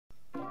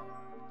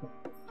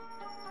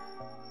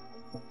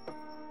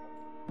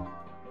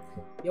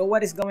Yo,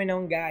 what is going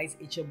on guys?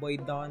 It's your boy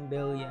Don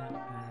Bilya.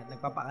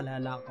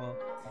 Nagpapaalala ko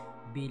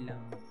bilang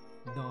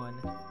Don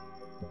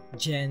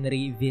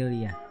Genry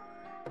Villa.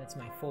 That's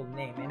my full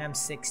name and I'm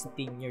 16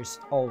 years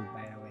old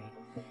by the way.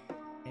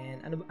 And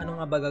ano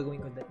nga ba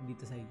gagawin ko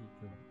dito sa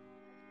YouTube?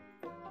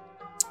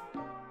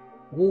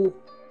 Who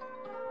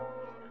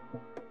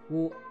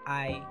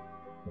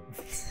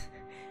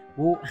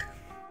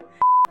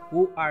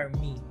are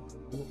me?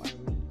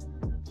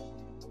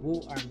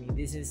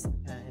 This is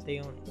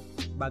ito yung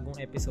bagong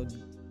episode.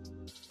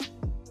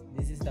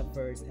 This is the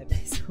first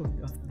episode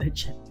of the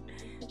channel.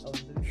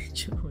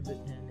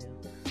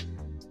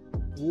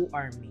 Who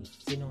are me?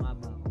 Sino nga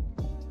ba ako?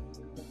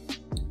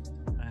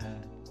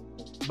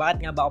 Bakit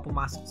nga ba ako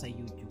pumasok sa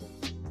YouTube?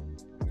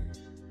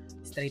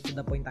 Straight to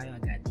the point tayo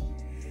agad.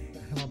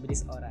 Para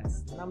mabilis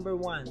oras. Number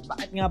 1,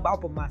 bakit nga ba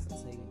ako pumasok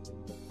sa YouTube?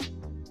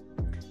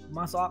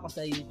 Pumasok ako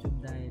sa YouTube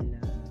dahil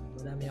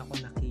madami akong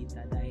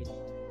nakita. Dahil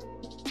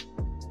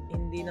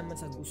hindi naman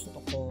sa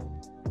gusto ko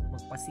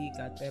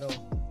magpasikat, pero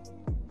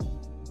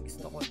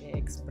gusto ko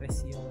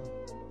i-express yung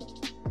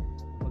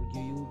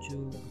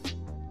mag-YouTube,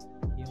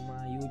 yung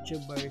mga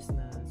YouTubers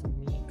na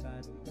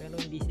sumikat pero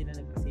hindi sila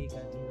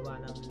nagpasikat,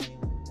 ginawa naman na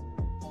yung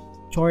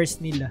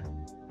chores nila.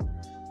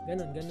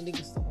 Ganun din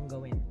gusto kong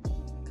gawin,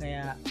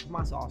 kaya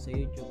pumasok ako sa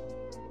YouTube.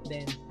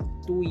 Then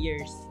 2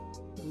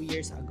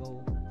 years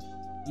ago,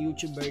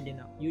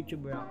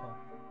 YouTuber ako,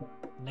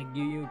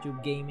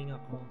 nag-YouTube gaming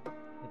ako.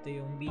 Ito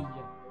yung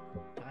video,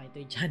 tsaka ito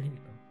yung channel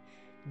ko.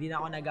 Hindi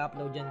na ako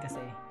nag-upload dyan kasi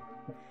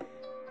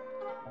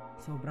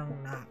sobrang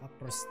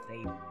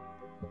nakaka-frustrate.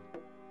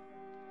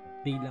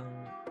 Bilang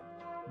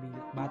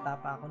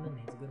bata pa ako nun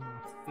siguro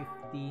mga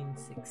 15,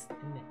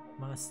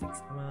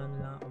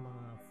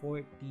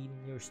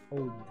 14 years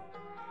old.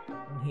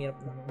 Ang hirap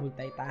ng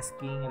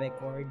multitasking,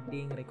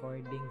 recording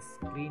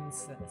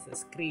sa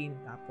screen,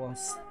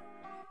 tapos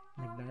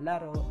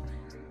naglalaro,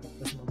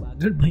 tapos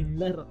mabagal pa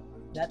yung laro.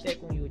 Dati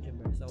akong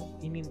YouTuber, so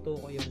ininto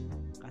ko yun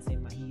kasi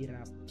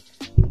mahirap,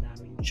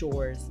 madaming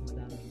chores,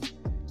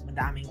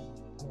 madaming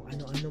kung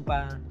ano-ano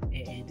pa,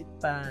 edit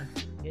pa,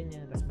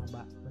 ganyan, tapos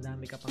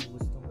madami ka pang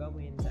gustong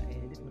gawin sa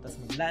edit mo, tapos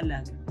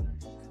maglalag,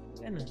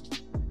 ganun.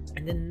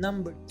 And then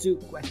number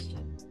 2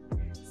 question,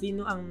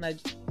 sino ang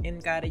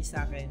nag-encourage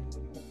sa akin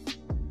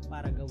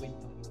para gawin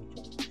tong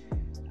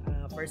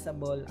YouTube? First of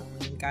all, ang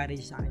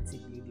nag-encourage sa akin si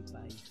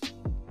PewDiePie.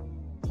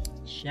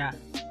 Siya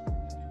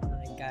ang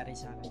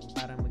nag-encourage sa akin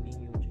para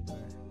maging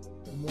YouTuber.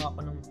 Gumawa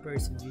ko ng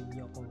first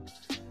video ko.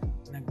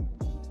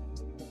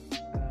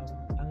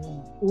 Ang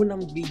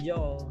unang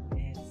video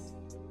is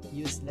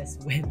useless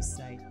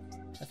website.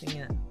 Kasi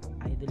nga,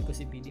 idol ko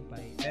si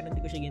PewDiePie, pero hindi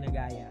ko siya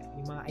ginagaya.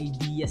 Yung mga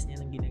ideas niya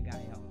nang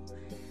ginagaya ko.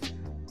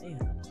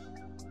 Ayun.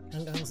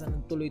 Hanggang sa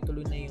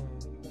nagtuloy-tuloy na yung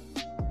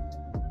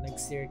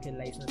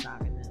nag-circleize na sa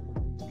akin na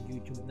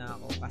mag-YouTube na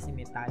ako kasi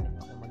may talent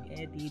ako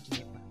mag-edit.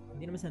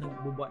 Hindi naman sa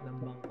nagbubuhat ng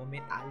bangko.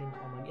 May talent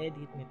ako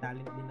mag-edit. May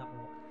talent din ako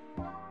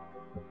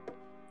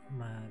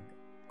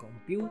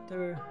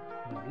mag-computer,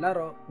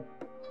 maglaro,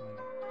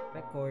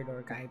 mag-record,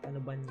 or kahit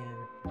ano ba niyan.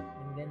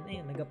 And then,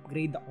 ayun,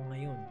 nag-upgrade ako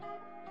ngayon.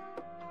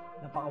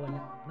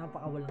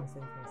 Napakawalang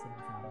sense ng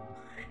sinasabi.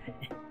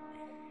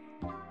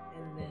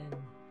 And then,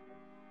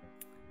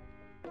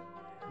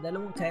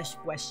 dalawang test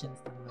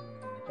questions naman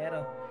yun.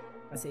 Pero,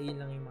 kasi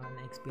yun lang yung mga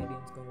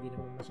na-experience ko, hindi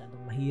naman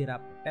masyadong mahirap.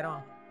 Pero,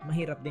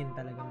 mahirap din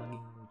talaga maging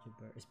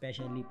YouTuber.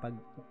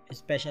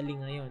 Especially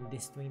ngayon,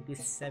 this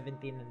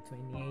 2017 and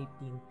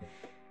 2018.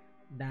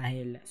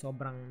 Dahil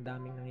sobrang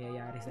daming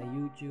nangyayari sa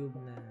YouTube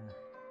na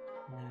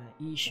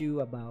issue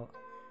about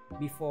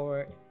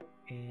before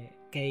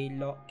kay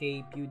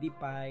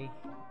PewDiePie,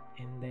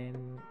 and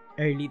then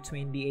early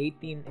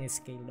 2018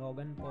 is kay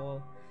Logan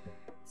Paul.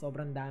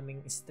 Sobrang daming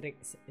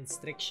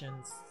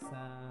restrictions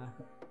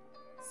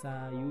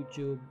sa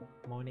YouTube,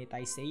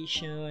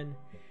 monetization,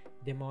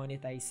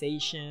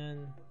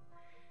 demonetization,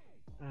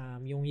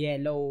 yung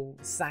yellow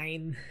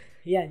sign.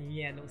 Yan, yung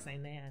yellow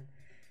sign na yan.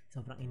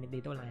 Sobrang init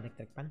dito, walang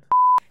electric pan.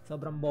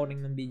 Sobrang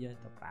boring ng video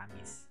ito,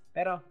 promise.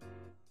 Pero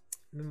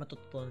may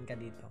matututunan ka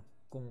dito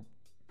kung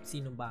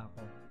sino ba ako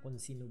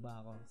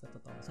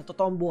sa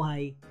totoong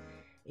buhay.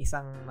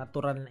 Isang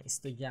natural na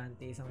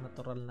estudyante, isang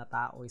natural na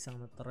tao, isang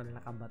natural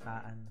na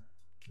kabataan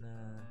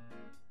na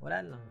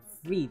wala lang,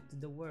 free to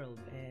the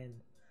world and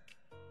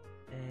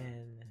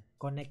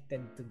connected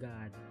to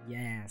God.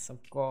 Yes,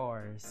 of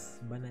course,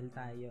 banal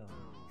tayo.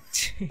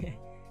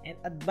 And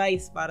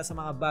advice para sa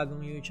mga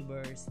bagong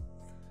YouTubers,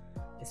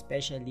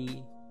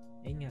 especially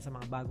ayun nga, sa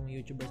mga bagong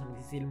YouTubers na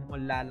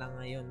magsisimula lang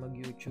ngayon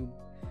mag-YouTube.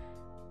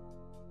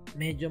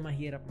 Medyo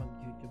mahirap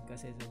mag-YouTube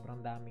kasi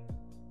sobrang daming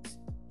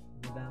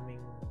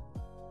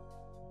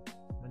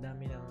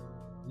ng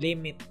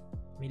limit.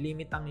 May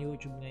limit ang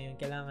YouTube ngayon.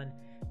 Kailangan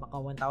maka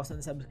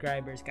 1,000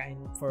 subscribers, kain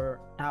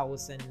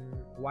 4,000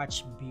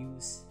 watch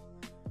views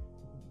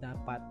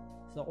dapat.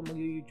 So kung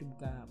mag-YouTube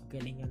ka,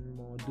 galingan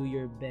mo, do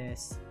your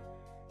best.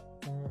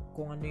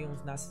 Kung ano yung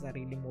nasa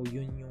sarili mo,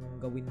 yun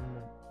yung gawin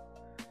mo.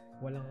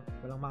 Walang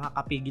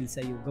makakapigil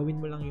sa iyo.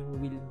 Gawin mo lang yung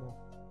will mo.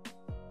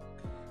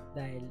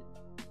 Dahil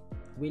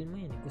Will mo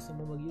yan. Gusto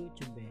mo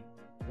mag-YouTube eh.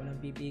 Walang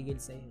pipigil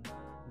sa'yo.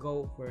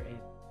 Go for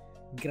it.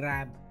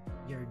 Grab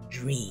your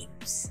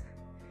dreams.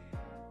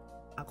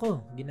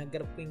 Ako,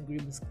 ginagrab ko yung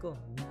dreams ko.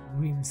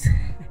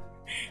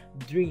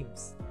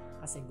 Dreams.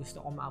 Kasi gusto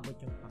ko maabot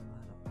yung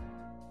pangarap.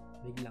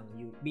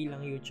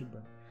 Bilang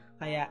YouTuber.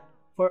 Kaya,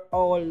 for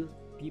all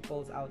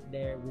peoples out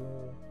there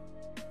who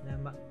na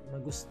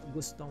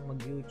gustong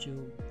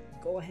mag-YouTube,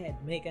 go ahead,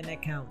 make an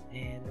account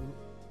and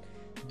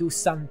do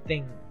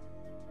something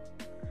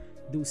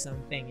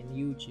in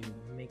YouTube.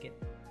 Make it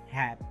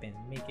happen.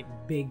 Make it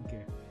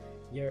bigger.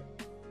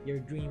 Your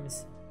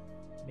dreams,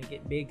 make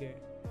it bigger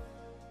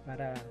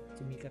para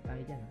sumikat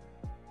tayo dyan.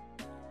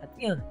 At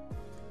yun,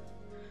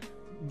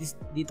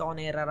 dito ko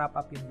na i-wrap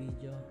up yung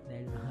video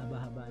dahil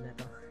mahaba-haba na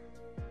to.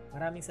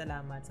 Maraming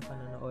salamat sa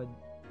panonood.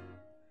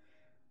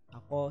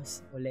 Ako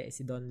uli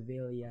si Don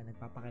Villa,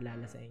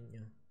 nagpapakilala sa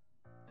inyo.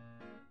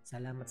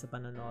 Salamat sa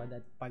panonood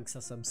at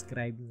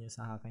pagsa-subscribe nyo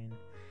sa akin.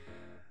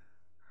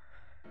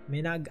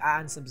 May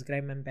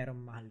nag-unsubscribe man pero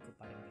mahal ko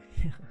pa rin.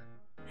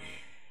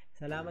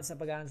 Salamat sa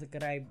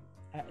pag-unsubscribe.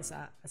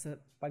 Sa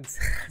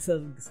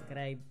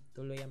pag-subscribe.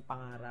 Tuloy ang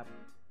pangarap.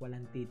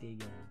 Walang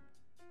titigil.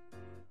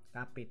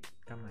 Kapit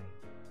kamay.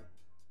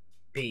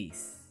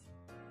 Peace.